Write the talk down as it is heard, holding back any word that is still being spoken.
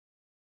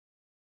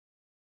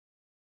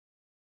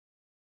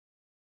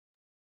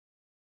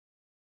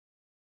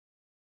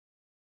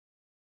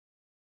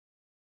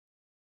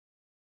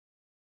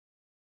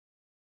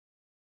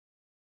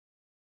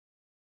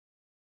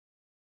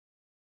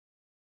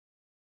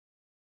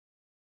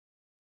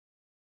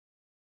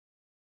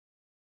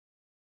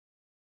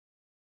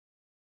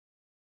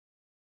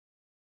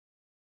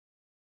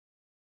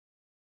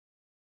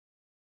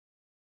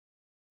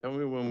Tell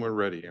me when we're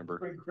ready, Amber.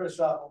 Bring Chris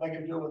up. We'll make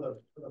him do it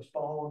with a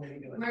phone.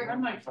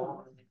 On my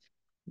phone.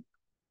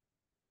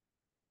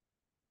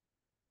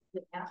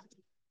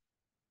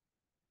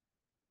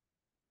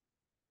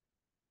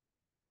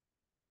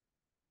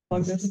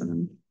 Plug this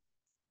in.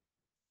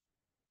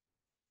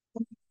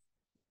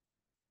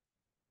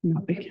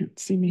 No, they can't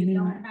see me We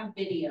anymore. don't have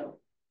video.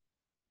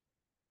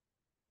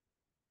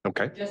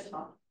 Okay. Just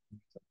phone.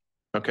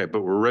 Okay,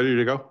 but we're ready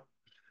to go.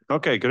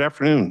 Okay, good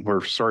afternoon.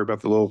 We're sorry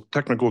about the little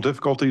technical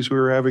difficulties we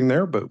were having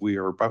there, but we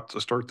are about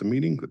to start the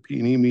meeting, the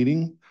P&E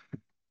meeting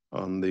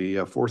on the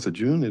 4th of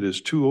June. It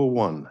is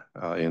 2:01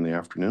 in the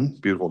afternoon.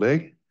 Beautiful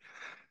day.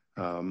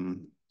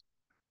 Do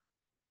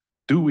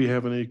we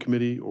have any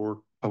committee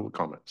or public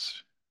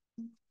comments?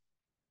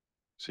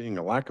 Seeing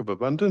a lack of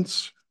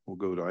abundance, we'll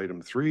go to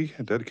item 3,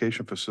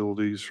 dedication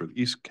facilities for the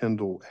East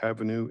Kendall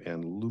Avenue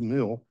and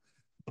Lumil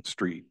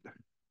Street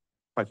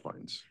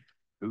pipelines.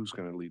 Who's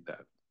going to lead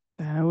that?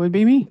 That would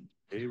be me.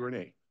 Hey,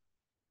 Renee.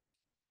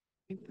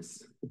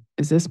 Is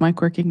this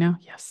mic working now?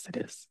 Yes, it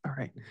is. All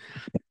right.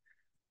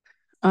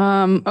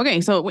 Okay,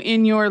 so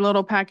in your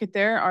little packet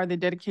there are the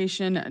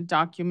dedication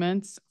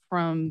documents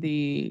from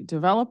the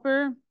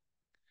developer,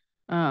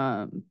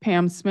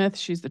 Pam Smith.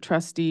 She's the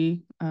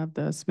trustee of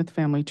the Smith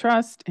Family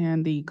Trust,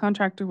 and the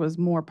contractor was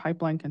Moore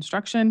Pipeline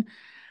Construction.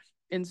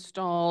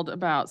 Installed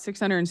about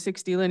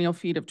 660 lineal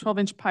feet of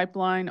 12-inch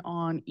pipeline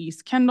on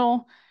East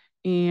Kendall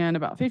and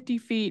about 50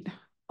 feet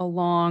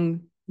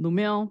along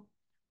Lumil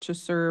to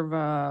serve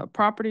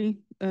property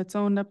that's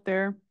owned up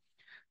there.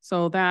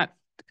 So that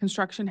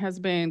construction has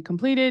been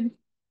completed,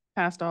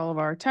 passed all of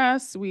our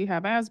tests. We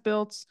have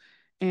as-built,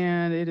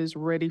 and it is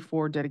ready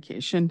for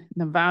dedication.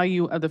 The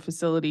value of the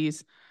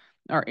facilities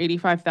are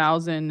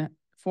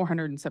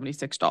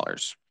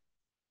 $85,476.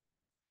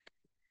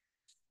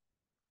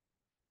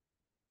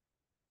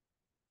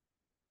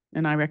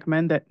 And I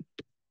recommend that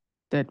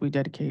we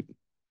dedicate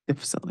the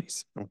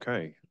facilities.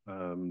 Okay.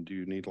 Do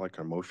you need like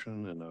a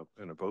motion and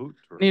a vote?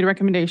 Or? Need a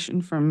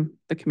recommendation from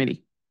the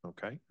committee.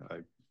 Okay.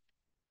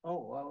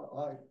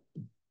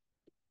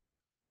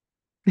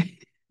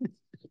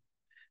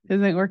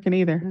 Isn't working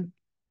either.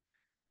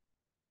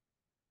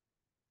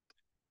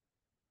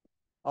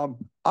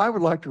 I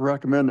would like to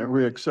recommend that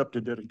we accept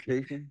a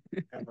dedication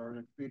at our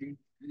next meeting.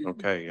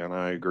 Okay, and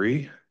I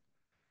agree.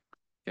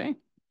 Okay.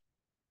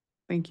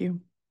 Thank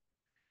you.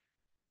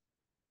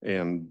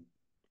 And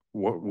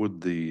what would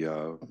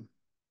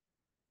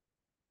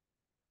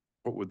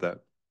that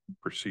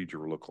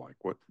procedure look like?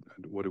 What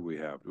do we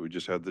have? Do we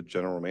just have the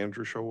general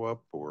manager show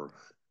up, or?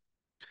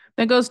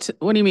 That goes to,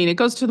 what do you mean? It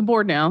goes to the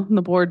board now, and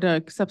the board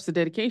accepts the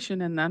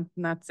dedication, and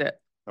that's it.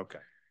 Okay.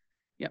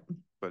 Yep.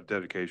 But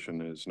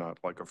dedication is not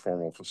like a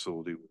formal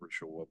facility where we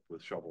show up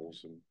with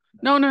shovels and.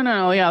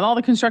 No. Yeah, all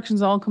the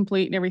construction's all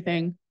complete and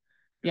everything.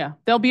 Yeah,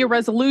 there'll be a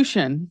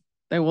resolution.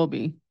 There will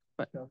be,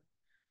 but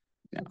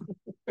yeah.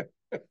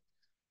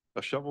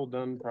 A shovel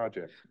done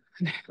project.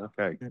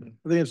 Okay. I think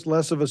it's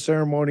less of a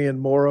ceremony and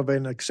more of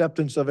an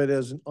acceptance of it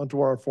as onto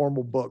our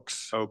formal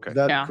books. Okay. Is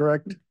that Yeah.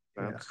 correct?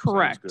 That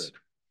Correct. sounds good.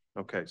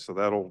 Okay, so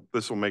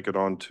this will make it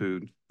on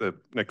to the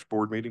next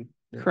board meeting?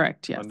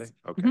 Correct, yes. Monday?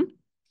 Okay. Mhm.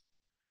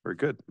 Very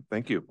good.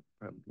 Thank you.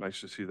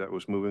 Nice to see that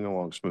was moving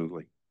along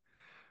smoothly.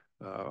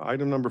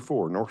 Item number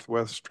 4,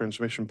 Northwest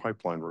Transmission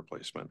Pipeline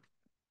Replacement.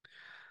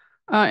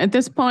 At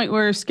this point,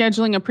 we're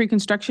scheduling a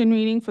pre-construction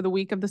meeting for the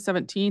week of the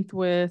 17th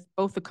with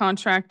both the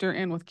contractor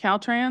and with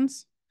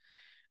Caltrans.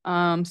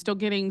 Still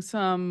getting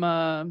some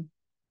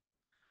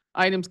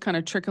items kind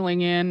of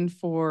trickling in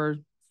for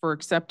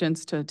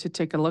acceptance to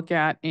take a look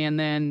at. And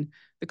then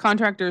the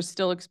contractor is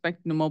still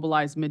expecting to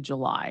mobilize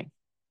mid-July.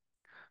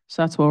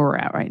 So that's where we're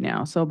at right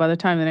now. So by the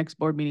time the next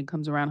board meeting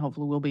comes around,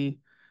 hopefully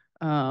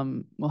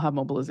we'll have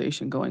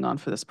mobilization going on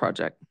for this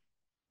project.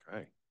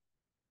 Okay.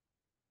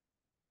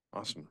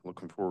 Awesome.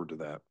 Looking forward to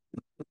that.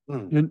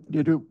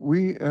 Did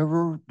we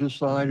ever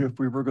decide if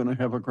we were going to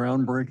have a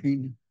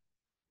groundbreaking?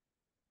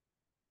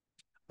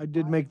 I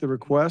did make the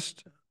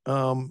request,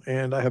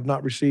 and I have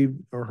not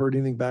received or heard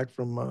anything back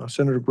from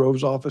Senator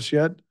Grove's office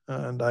yet,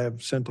 and I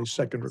have sent a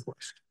second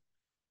request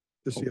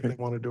to see if they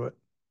want to do it.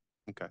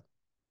 Okay.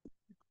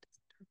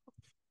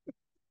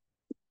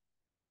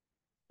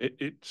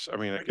 I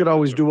mean, I could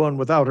always do one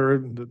without her,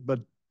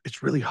 but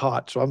it's really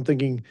hot. So I'm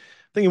thinking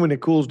when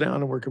it cools down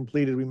and we're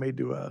completed, we may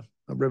do a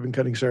ribbon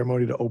cutting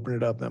ceremony to open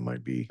it up. That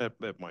might be. That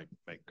might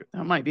make good.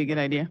 That might be a good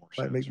idea.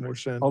 Might make more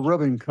sense. A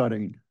ribbon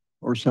cutting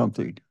or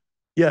something,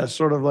 Yes,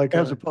 sort of like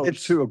as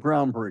opposed to a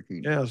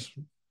groundbreaking.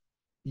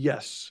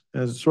 Yes,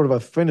 as sort of a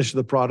finish of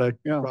the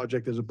project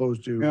as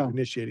opposed to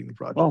initiating the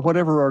project. Well,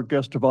 whatever our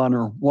guest of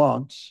honor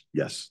wants.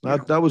 Yes,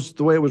 that was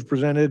the way it was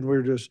presented.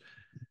 We're just,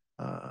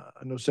 I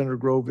know Senator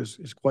Grove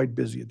is quite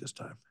busy at this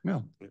time. Yeah.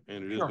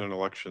 And it is an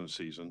election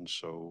season,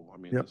 so I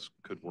mean, this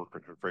could work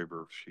in her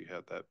favor if she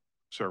had that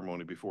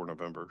ceremony before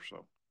November,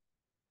 so.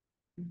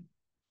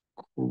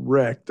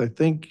 Correct. I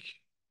think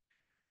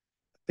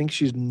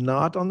she's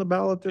not on the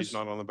ballot. She's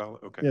not on the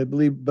ballot? Okay. Yeah,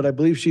 I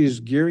believe she's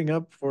gearing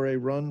up for a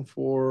run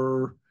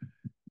for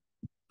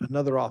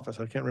another office.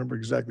 I can't remember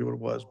exactly what it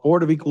was.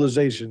 Board of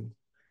Equalization.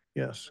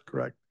 Yes,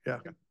 correct. Yeah.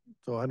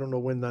 So I don't know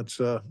when that's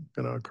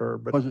gonna occur,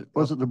 but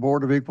Was it the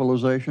Board of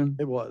Equalization?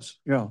 it was.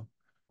 Yeah.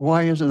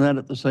 Why isn't that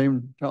at the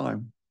same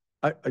time?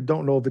 I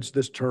don't know if it's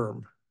this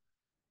term.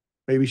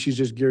 Maybe she's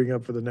just gearing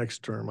up for the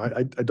next term.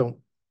 I don't,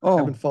 Oh,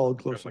 haven't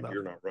followed Sounds close like enough.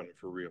 you're not running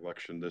for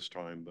reelection this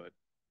time, but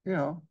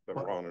yeah.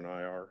 Ron and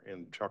I are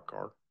and Chuck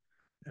are.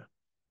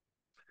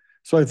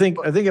 So I think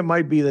it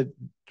might be that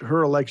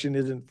her election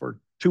isn't for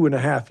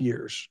 2.5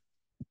 years.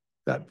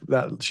 That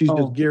she's Oh.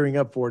 just gearing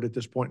up for it at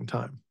this point in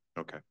time.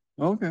 Okay.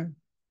 Okay.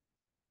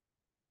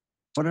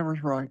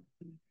 Whatever's right.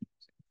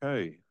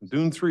 Okay,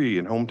 Dune 3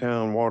 and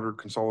hometown water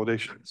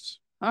consolidations.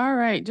 All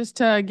right, just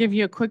to give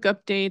you a quick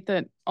update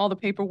that all the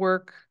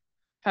paperwork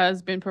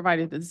has been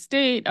provided to the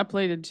state,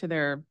 uploaded to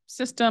their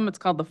system. It's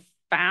called the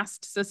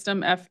FAST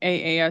system,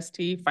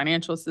 FAAST,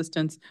 Financial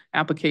Assistance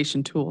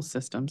Application Tool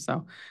System.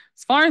 So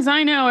as far as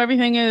I know,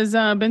 everything has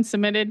been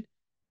submitted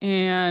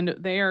and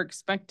they are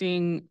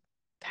expecting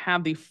to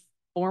have the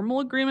formal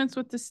agreements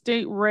with the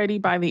state ready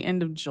by the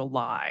end of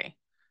July.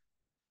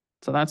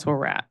 So that's where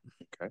we're at.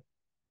 Okay.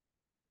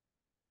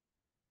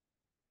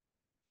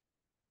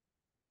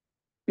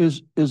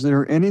 Is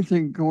there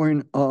anything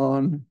going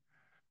on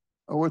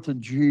with the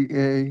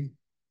GA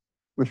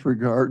with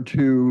regard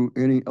to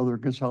any other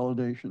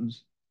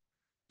consolidations?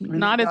 I mean,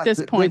 Not they've at this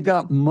They've point.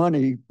 got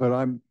money, but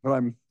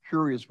I'm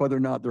curious whether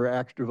or not they're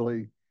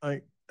actively.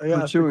 I asked a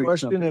Pursuing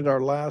question something. at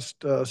our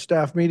last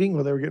staff meeting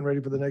where they were getting ready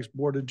for the next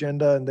board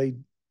agenda and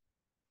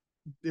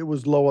it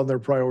was low on their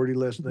priority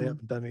list and they Mhm.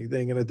 haven't done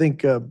anything. And I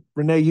think,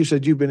 Renee, you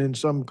said you've been in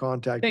some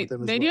contact They, with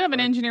them as they well. do have an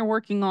correct? engineer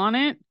working on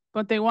it,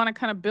 but they want to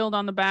kind of build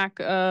on the back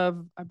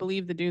of, I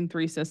believe, the Dune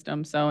 3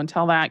 system. So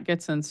until that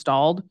gets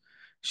installed,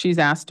 she's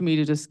asked me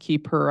to just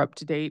keep her up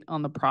to date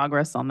on the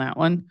progress on that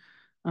one.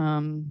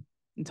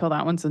 Until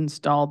that one's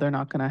installed, they're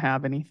not going to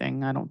have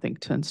anything, I don't think,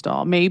 to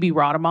install. Maybe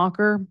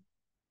Rademacher,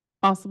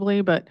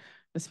 possibly, but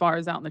as far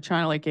as out in the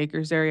China Lake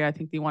Acres area, I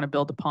think they want to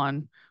build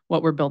upon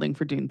what we're building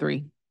for Dune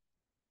 3.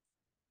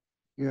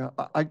 Yeah,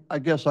 I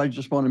guess I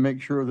just want to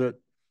make sure that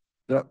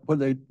when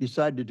they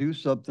decide to do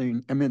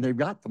something, I mean, they've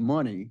got the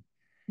money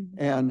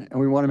and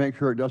we want to make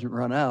sure it doesn't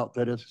run out,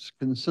 that it's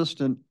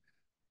consistent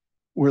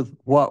with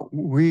what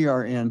we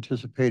are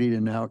anticipating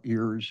in out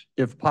years,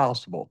 if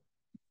possible.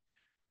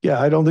 Yeah,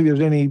 I don't think there's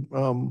any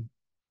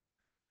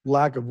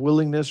lack of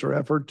willingness or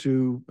effort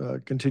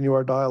to continue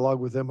our dialogue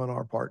with them on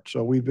our part.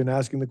 So we've been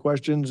asking the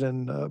questions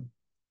and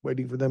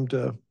waiting for them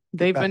to.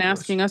 They've been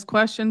asking us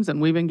questions and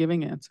we've been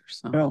giving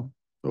answers. So Yeah,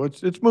 So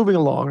it's moving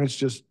along. It's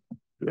just,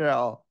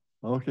 yeah,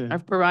 okay.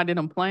 I've provided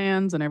them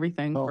plans and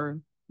everything Well,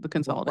 for the Like I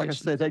consolidation.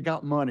 said, they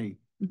got money.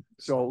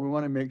 So we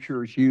want to make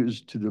sure it's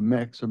used to the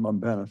maximum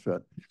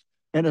benefit.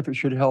 And if it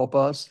should help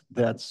us,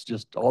 that's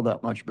just all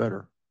that much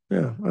better.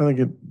 yeah, I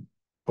think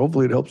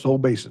hopefully it helps the whole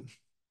basin.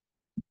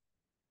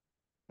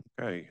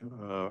 Okay,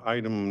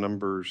 item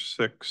number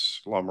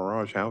 6, La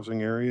Mirage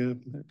housing area.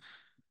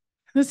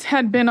 This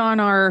had been on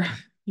our,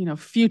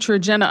 future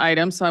agenda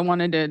item, so I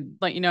wanted to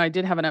let you know I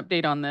did have an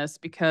update on this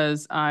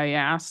because I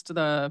asked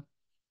the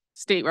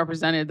state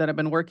representative that I've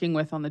been working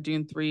with on the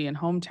Dune 3 in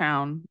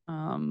hometown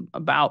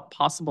about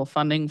possible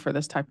funding for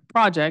this type of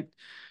project.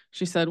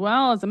 She said,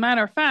 well, as a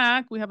matter of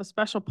fact, we have a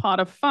special pot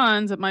of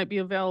funds that might be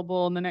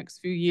available in the next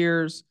few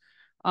years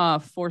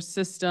for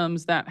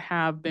systems that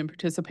have been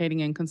participating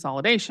in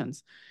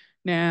consolidations.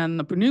 And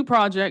the new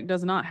project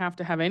does not have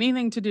to have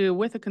anything to do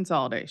with a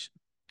consolidation.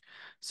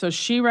 So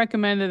she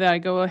recommended that I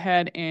go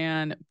ahead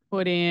and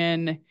put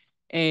in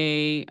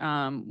a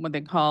what they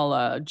call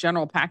a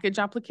general package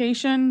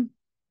application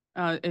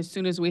as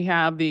soon as we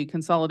have the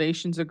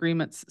consolidations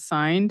agreements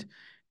signed.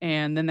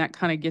 And then that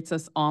kind of gets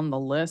us on the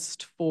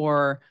list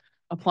for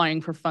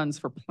applying for funds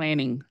for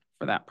planning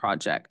for that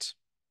project.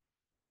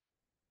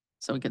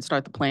 So we can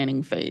start the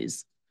planning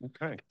phase.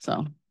 Okay,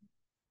 So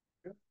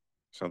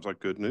sounds like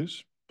good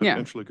news, Yeah.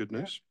 potentially good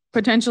news.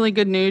 potentially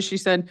good news. She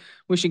said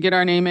we should get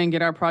our name in,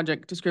 get our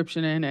project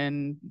description in,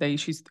 and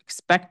she's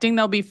expecting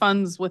there'll be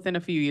funds within a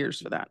few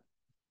years for that.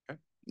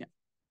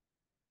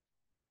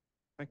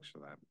 Thanks for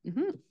that.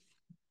 Mhm.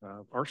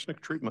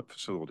 Arsenic treatment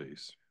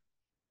facilities.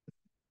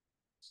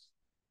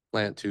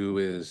 Plant 2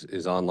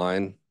 is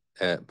online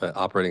but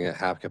operating at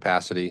half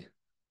capacity.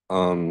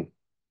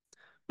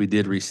 We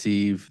did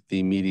receive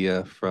the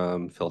media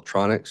from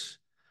Filtronics,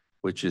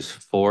 which is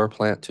for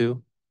Plant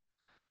 2.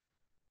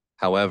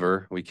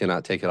 However, we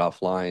cannot take it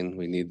offline.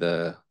 We need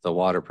the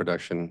water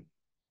production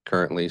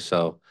currently.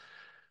 So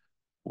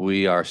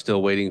we are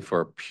still waiting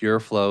for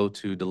Pure Flow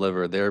to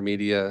deliver their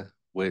media,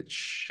 which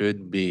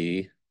should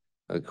be,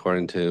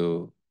 according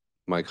to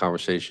my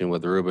conversation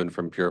with Ruben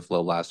from Pure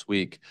Flow last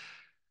week,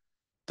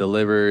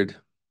 delivered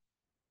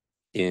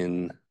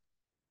in,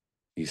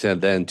 he said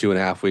then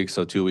 2.5 weeks,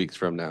 so 2 weeks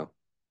from now.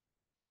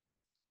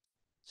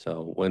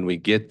 So when we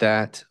get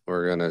that,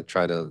 we're gonna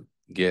try to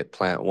get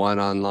Plant 1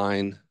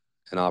 online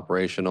and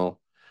operational.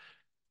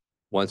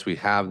 Once we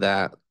have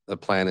that, the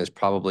plan is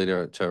probably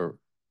to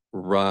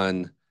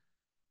run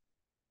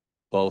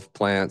both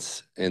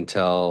plants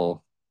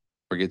until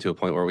or get to a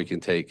point where we can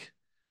take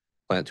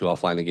plant 2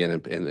 offline again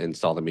and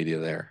install the media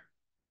there.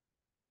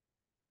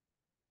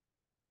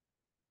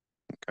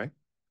 Okay.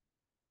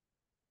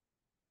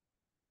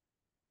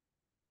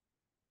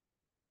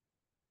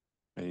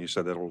 And you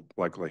said that'll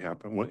likely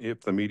happen.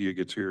 If the media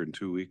gets here in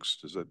 2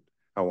 weeks,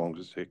 how long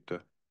does it take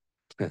to?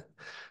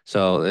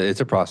 So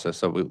it's a process.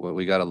 So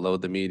we got to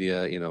load the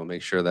media,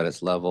 make sure that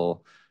it's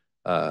level,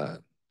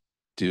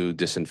 do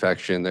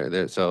disinfection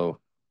there. So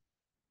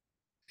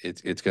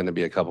it's going to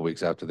be a couple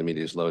weeks after the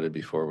media is loaded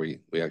before we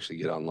actually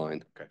get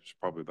online. Okay, it's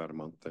probably about a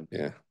month then.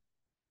 Yeah.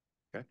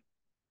 Okay.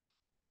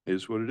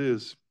 Is what it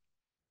is.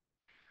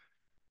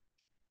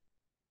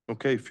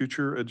 Okay,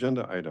 future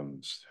agenda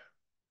items.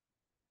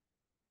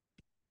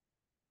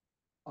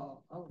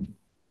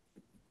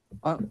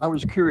 I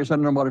was curious, I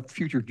don't know about a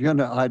future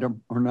agenda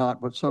item or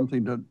not, but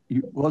something that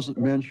wasn't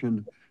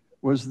mentioned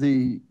was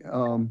the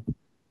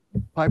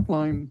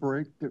pipeline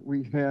break that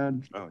we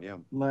had Oh, yeah.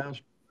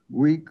 last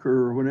week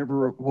or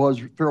whenever it was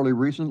fairly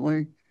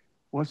recently.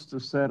 What's the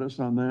status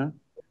on that?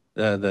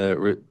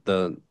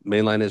 The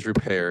main line is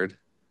repaired.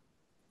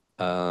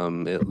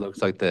 It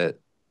looks like the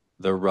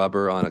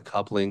rubber on a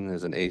coupling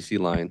is an AC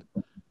line.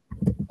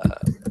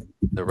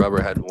 The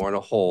rubber had worn a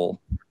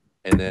hole,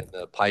 and then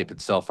the pipe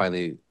itself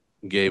finally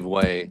gave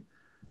way,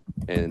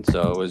 and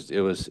so it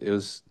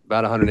was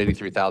about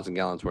 183,000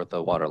 gallons worth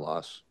of water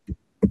loss.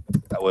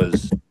 That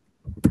was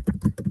What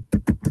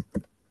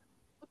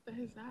the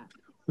heck is that?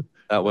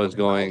 that was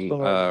going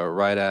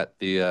right at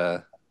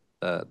the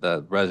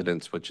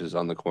residence, which is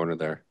on the corner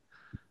there.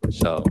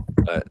 So,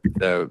 but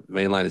the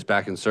main line is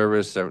back in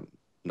service.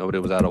 Nobody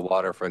was out of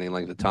water for any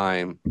length of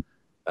time.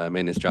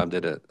 Maintenance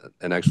did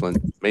an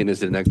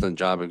excellent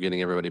job of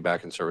getting everybody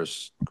back in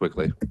service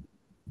quickly.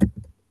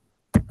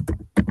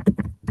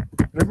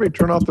 Can everybody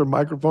turn off their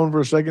microphone for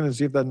a second and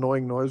see if that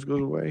annoying noise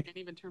goes away? Can't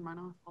even turn mine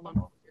off. Hold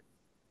on.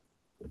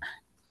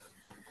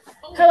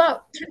 Hello,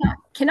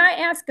 can I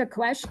ask a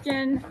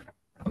question?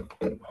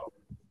 You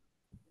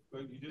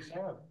just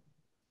have.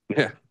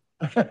 Yeah.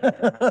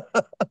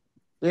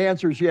 The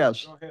answer is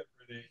yes. Go ahead,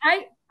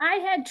 Renee. I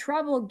had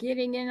trouble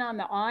getting in on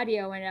the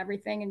audio and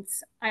everything, and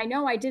I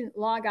know I didn't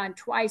log on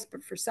twice,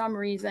 but for some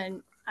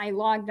reason I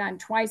logged on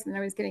twice and I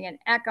was getting an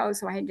echo,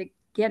 so I had to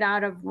get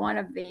out of one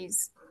of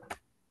these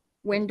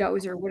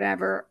windows or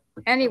whatever.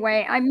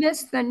 Anyway, I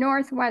missed the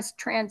Northwest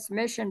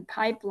Transmission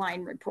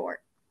Pipeline report.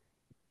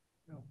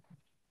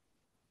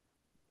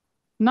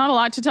 Not a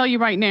lot to tell you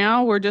right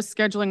now. We're just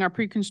scheduling our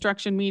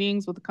pre-construction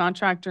meetings with the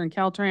contractor and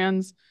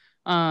Caltrans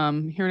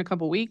here in a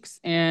couple weeks,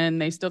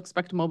 and they still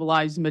expect to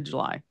mobilize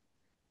mid-July.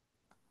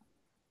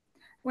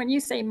 When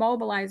you say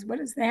mobilize, what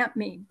does that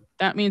mean?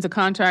 That means a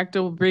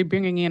contractor will be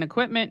bringing in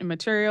equipment and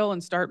material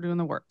and start doing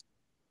the work.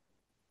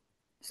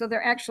 So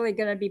they're actually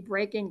going to be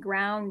breaking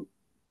ground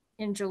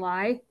in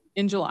July?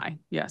 In July,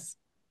 yes.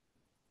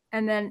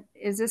 And then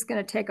is this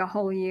going to take a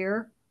whole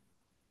year?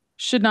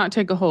 Should not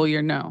take a whole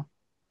year, no.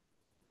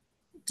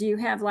 Do you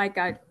have like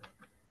a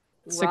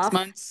 6 rough?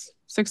 months,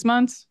 6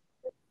 months.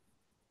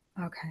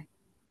 Okay.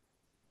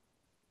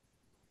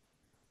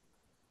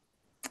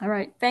 All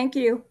right, thank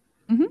you.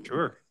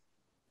 Sure.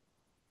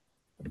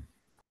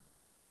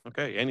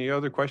 Okay, any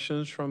other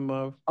questions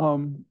from,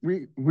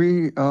 We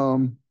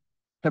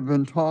have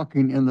been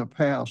talking in the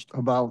past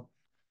about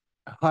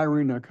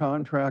hiring a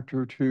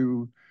contractor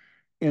to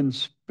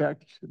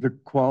inspect the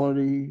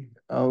quality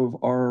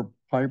of our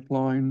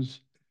pipelines.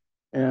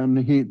 And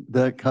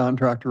that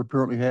contractor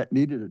apparently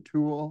needed a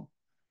tool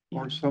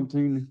or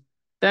something.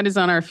 That is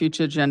on our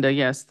future agenda,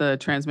 yes, the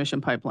transmission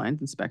pipeline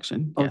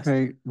inspection, yes.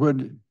 Okay,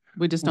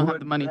 We just don't have the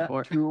would money that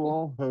for it.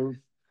 tool have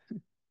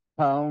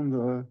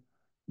found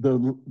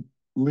the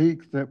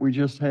leak that we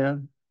just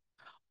had?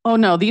 Oh,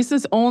 no, this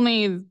is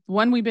only,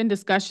 one we've been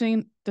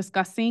discussing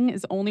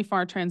is only for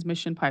our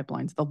transmission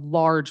pipelines, the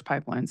large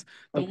pipelines.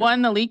 The Okay.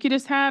 one, the leak you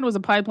just had was a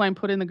pipeline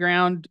put in the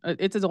ground.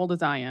 It's as old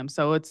as I am,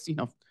 so it's,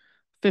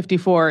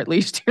 54 at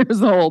least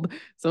years old.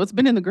 So it's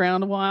been in the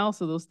ground a while,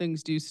 so those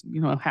things do,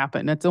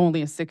 happen. It's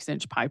only a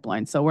 6-inch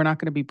pipeline, so we're not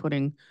going to be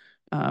putting,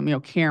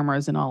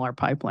 cameras in all our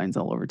pipelines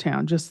all over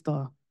town. Just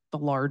the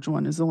large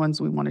one is the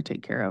ones we want to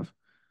take care of.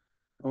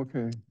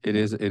 Okay. It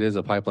is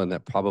a pipeline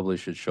that probably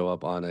should show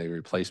up on a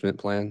replacement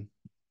plan.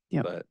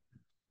 Yep.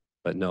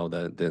 But no,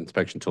 the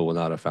inspection tool will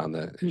not have found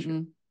that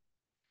issue.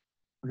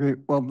 Okay,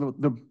 well,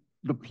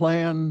 the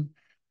plan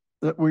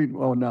that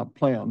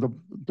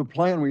the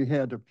plan we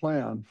had to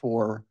plan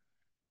for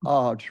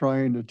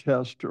trying to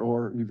test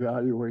or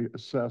evaluate,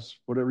 assess,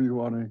 whatever you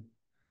want to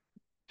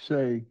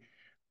say,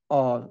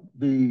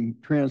 the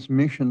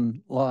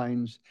transmission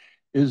lines.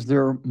 Is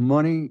there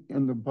money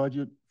in the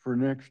budget for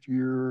next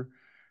year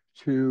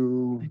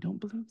to I don't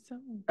believe so.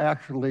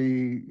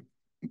 actually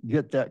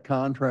get that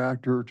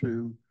contractor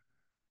to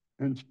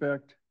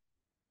inspect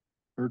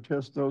or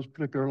test those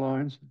particular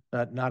lines?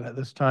 Not at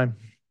this time.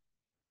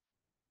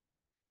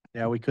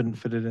 Yeah, we couldn't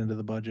fit it into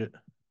the budget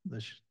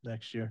this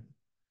next year.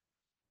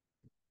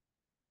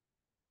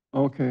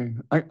 Okay,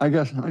 I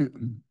guess We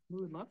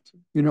would love to.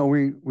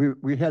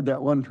 we had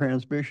that one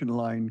transmission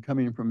line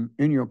coming from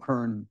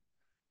Inyokern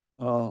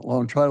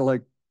along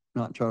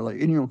not Charlie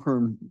Lake, Indian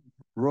Kern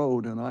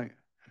Road, and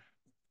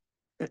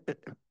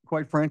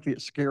quite frankly,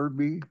 it scared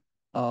me,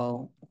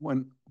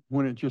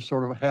 when it just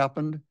sort of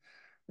happened.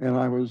 And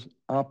I was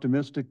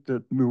optimistic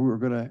that we were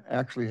gonna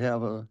actually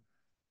have a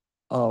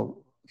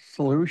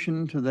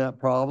solution to that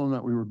problem,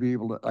 that we would be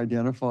able to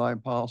identify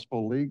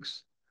possible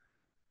leaks.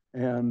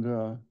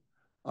 And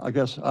I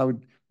guess I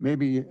would,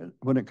 maybe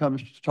when it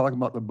comes to talking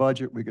about the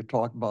budget, we could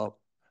talk about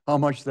how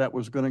much that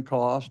was gonna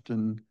cost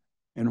and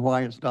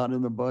why it's not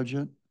in the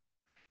budget.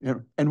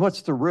 And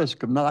what's the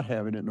risk of not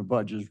having it in the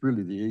budget is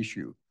really the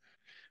issue.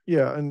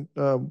 Yeah, and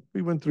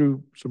we went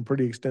through some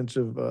pretty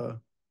extensive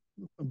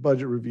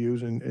budget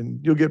reviews, and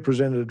you'll get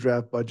presented a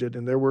draft budget,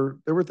 and there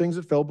were things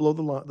that fell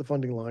below the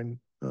funding line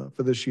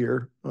for this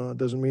year.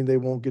 Doesn't mean they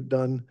won't get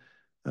done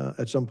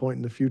at some point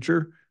in the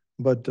future,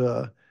 but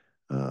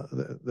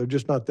they're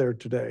just not there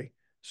today.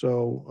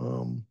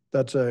 So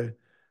that's a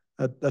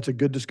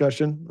good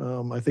discussion.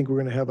 I think we're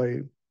going to have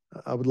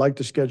I would like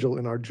to schedule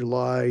in our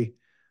July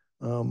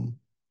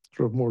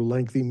sort of more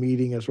lengthy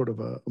meeting, a sort of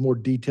a more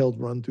detailed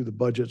run through the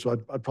budget. So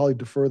I'd probably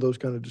defer those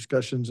kind of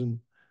discussions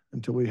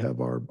until we have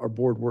our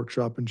board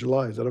workshop in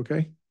July. Is that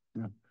okay?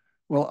 Yeah.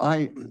 Well,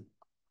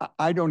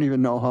 I don't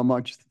even know how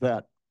much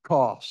that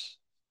costs.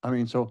 I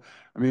mean,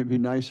 it'd be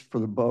nice for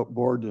the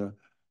board to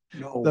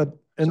know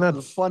some of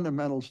the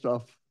fundamental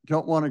stuff.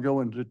 Don't want to go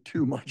into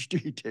too much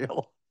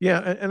detail. Yeah,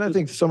 and I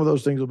think some of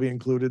those things will be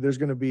included. There's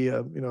going to be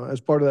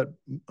as part of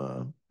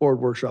that board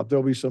workshop,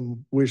 there'll be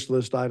some wish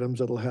list items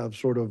that'll have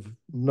sort of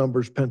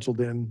numbers penciled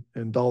in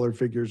and dollar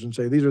figures and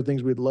say, these are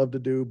things we'd love to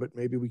do, but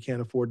maybe we can't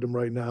afford them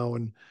right now.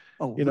 And,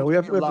 we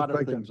have a lot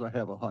of things, I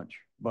have a hunch,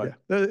 but.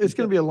 Yeah, it's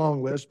going to be a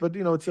long list, but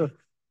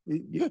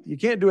you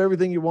can't do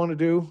everything you want to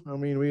do. I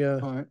mean, All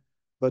right.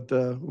 but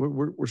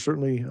we're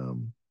certainly,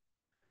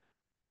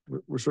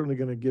 we're certainly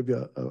going to give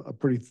you a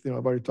pretty,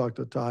 I've already talked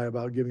to Ty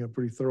about giving a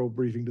pretty thorough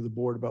briefing to the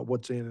board about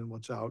what's in and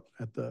what's out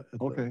at the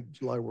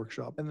July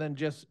workshop. And then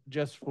just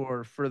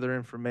for further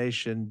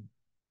information,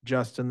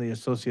 Justin, the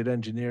associate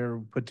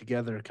engineer, put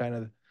together kind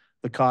of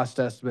the cost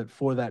estimate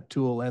for that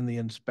tool and the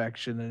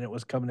inspection, and it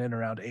was coming in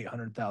around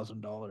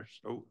 $800,000.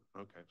 Oh,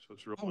 okay, so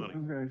it's real Oh, money.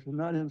 okay, so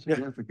not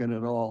insignificant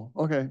at all.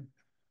 Okay.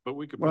 But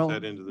we could Well,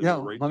 put that into the yeah,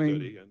 rate I mean,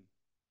 study and.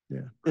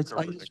 Yeah.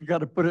 I just got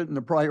to put it in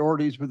the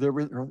priorities with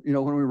everything,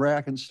 when we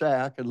rack and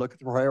stack and look at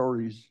the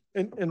priorities.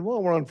 And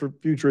while we're on for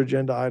future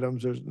agenda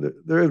items,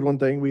 there is one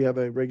thing. We have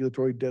a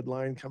regulatory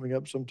deadline coming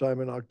up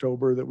sometime in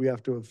October that we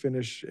have to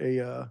finish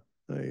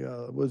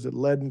was it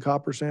lead and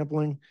copper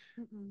sampling?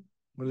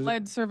 What is it?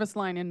 Lead service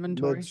line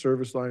inventory. Lead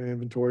service line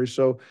inventory.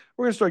 So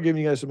we're gonna start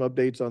giving you guys some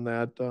updates on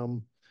that.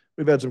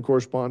 We've had some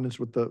correspondence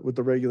with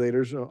the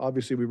regulators.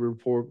 Obviously,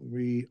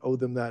 we owe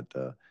them that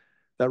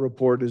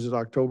report. Is it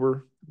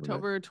October?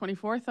 October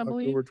 24th, I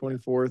believe. October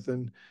 24th.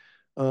 And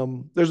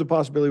there's a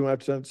possibility we have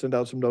to send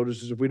out some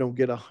notices. If we don't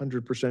get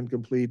 100%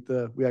 complete,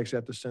 we actually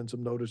have to send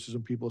some notices,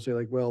 and people say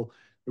like, well,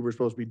 we were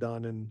supposed to be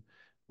done, and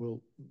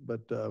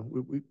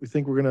we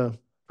think we're going to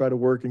try to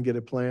work and get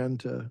a plan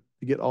to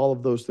get all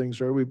of those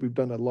things. We've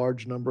done a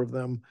large number of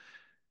them,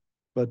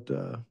 but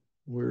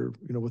we're,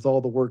 with all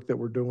the work that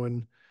we're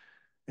doing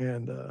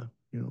and,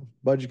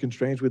 budget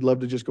constraints, we'd love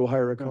to just go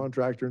hire a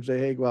contractor and say,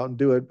 hey, go out and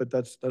do it, but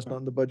that's not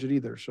in the budget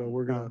either. So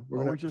we're gonna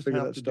just figure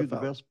have that to do stuff the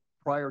out. best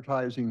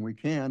prioritizing we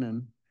can,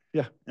 and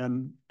Yeah.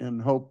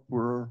 and hope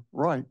we're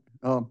right.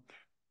 But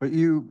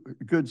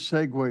good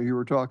segue, you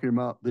were talking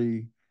about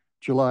the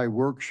July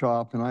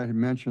workshop, and I had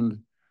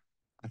mentioned,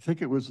 I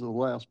think it was the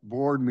last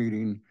board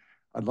meeting,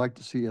 I'd like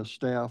to see a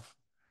staff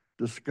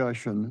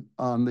discussion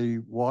on the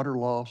water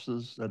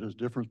losses, that is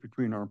difference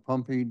between our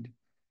pumping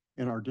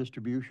and our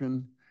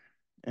distribution,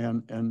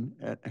 and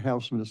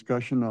have some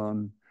discussion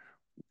on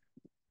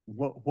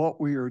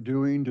what we are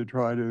doing to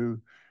try to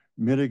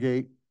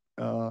mitigate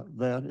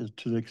that is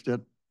to the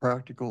extent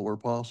practical or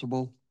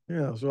possible.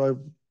 Yeah, so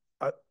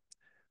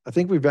I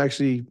think we've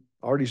actually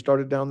already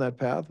started down that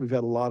path. We've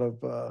had a lot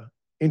of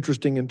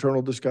interesting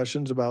internal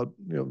discussions about,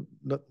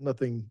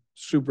 nothing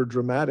super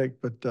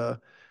dramatic, but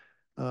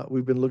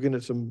we've been looking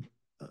at some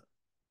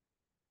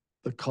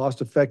the cost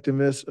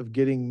effectiveness of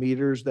getting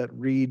meters that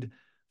read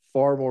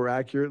far more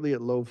accurately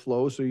at low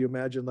flow. So you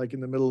imagine like in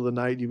the middle of the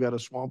night, you've got a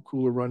swamp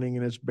cooler running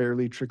and it's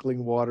barely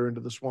trickling water into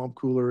the swamp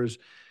cooler.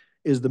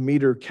 Is the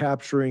meter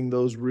capturing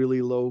those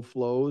really low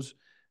flows?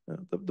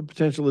 The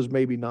potential is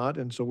maybe not.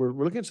 And so we're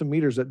looking at some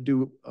meters that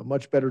do a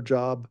much better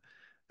job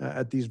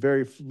at these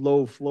very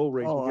low flow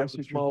rates. Oh, You I have see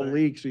the what you're small saying.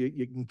 leaks, so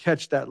you can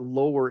catch that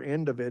lower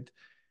end of it.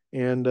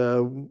 And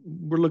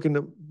we're looking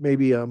at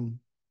maybe, I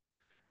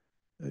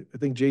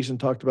think Jason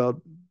talked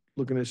about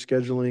looking at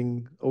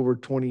scheduling over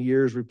 20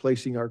 years,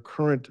 replacing our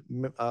current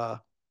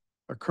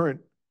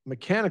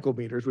mechanical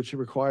meters, which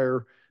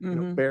require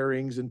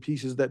bearings and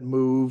pieces that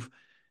move.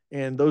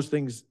 And those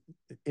things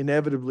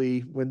inevitably,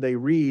 when they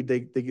read,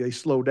 they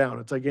slow down.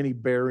 It's like any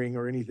bearing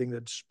or anything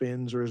that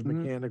spins or is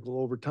mechanical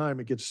over time,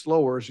 it gets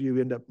slower. So you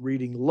end up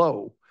reading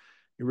low.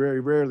 You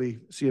very rarely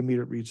see a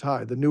meter that reads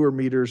high. The newer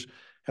meters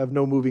have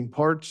no moving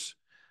parts.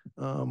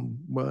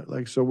 But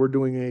like, so we're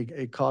doing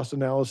a cost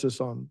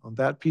analysis on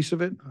that piece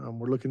of it.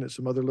 We're looking at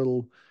some other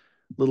little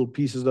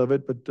pieces of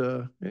it,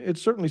 but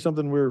it's certainly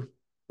something we're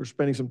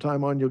spending some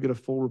time on. You'll get a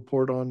full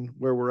report on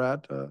where we're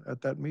at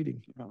that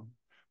meeting. Yeah.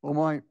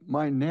 Well,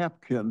 my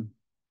napkin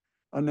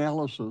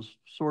analysis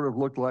sort of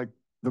looked like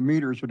the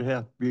meters would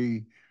have to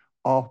be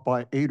off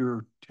by 8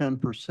 or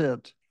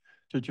 10%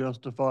 to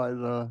justify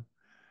the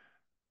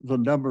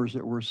numbers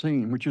that we're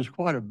seeing, which is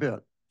quite a bit.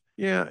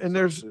 Yeah, and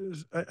there's,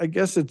 I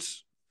guess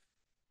it's,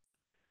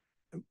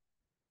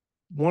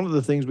 one of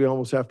the things we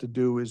almost have to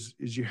do is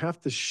you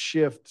have to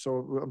shift.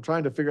 So I'm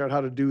trying to figure out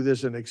how to do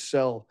this in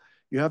Excel.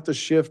 You have to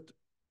shift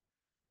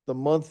the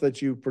month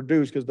that you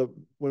produce, because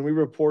when we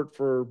report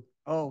for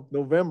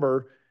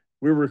November,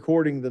 we're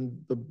recording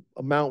the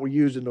amount we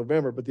used in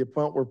November, but the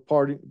amount we're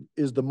parting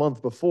is the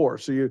month before.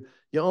 So you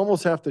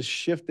almost have to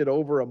shift it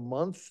over a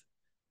month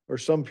or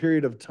some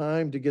period of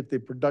time to get the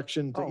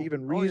production to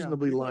even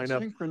reasonably line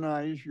up.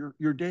 Synchronize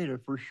your data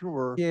for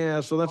sure. Yeah,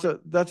 so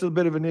that's a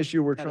bit of an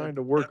issue we're trying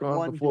to work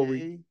on before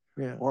we,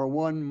 yeah. Or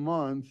 1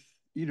 month,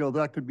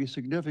 that could be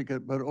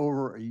significant, but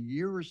over a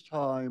year's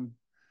time,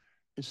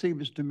 it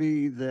seems to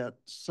me that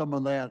some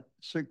of that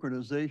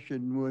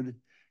synchronization would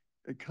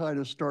kind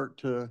of start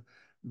to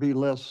be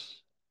less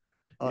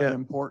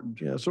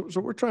important. Yeah, so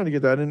we're trying to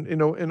get that,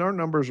 and our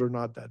numbers are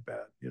not that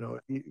bad.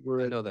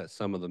 I know that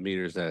some of the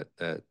meters that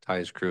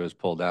Ty's crew has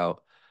pulled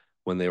out,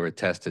 when they were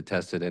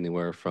tested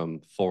anywhere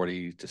from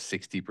 40 to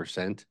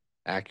 60%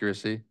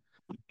 accuracy.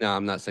 Now,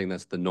 I'm not saying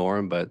that's the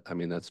norm, but I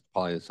mean, that's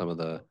probably some of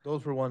the.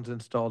 Those were ones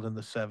installed in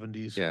the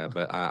 70s. Yeah,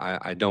 but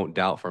I don't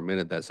doubt for a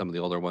minute that some of the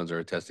older ones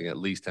are testing at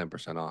least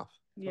 10% off.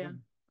 Yeah.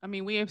 I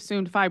mean, we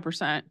assumed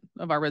 5%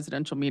 of our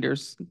residential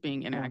meters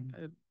being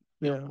inaccurate.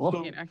 Yeah.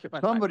 Well,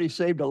 somebody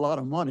saved a lot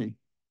of money.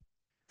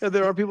 Yeah,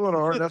 there are people that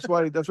are, and that's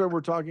why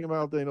we're talking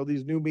about,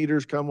 these new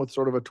meters come with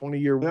sort of a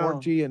 20-year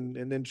warranty,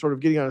 and then sort of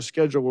getting on a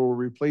schedule where we're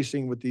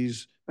replacing with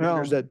these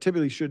meters that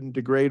typically shouldn't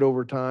degrade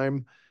over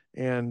time.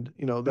 And,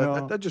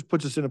 that just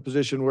puts us in a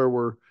position where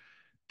we're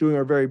doing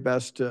our very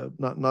best to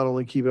not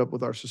only keep up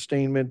with our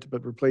sustainment,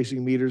 but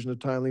replacing meters in a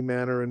timely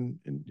manner. And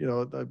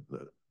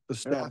the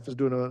staff is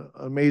doing an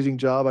amazing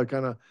job.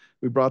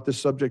 We brought this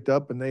subject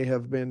up, and they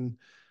have been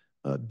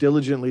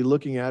diligently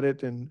looking at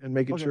it and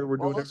making sure we're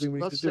doing everything we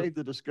need to do. Let's save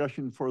the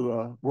discussion for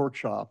the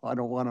workshop. I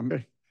don't want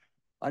to,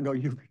 I know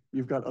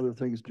you've got other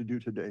things to do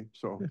today,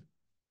 so.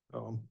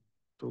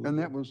 And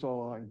that was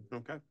all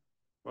Okay.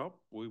 Well,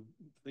 we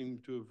seem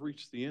to have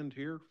reached the end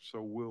here,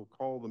 so we'll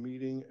call the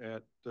meeting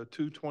at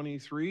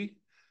 2:23.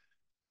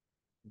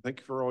 Thank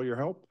you for all your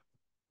help,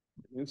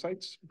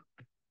 insights.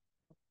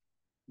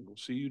 We'll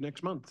see you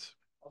next month.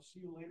 I'll see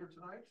you later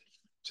tonight.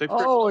 Safe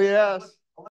Oh, yes.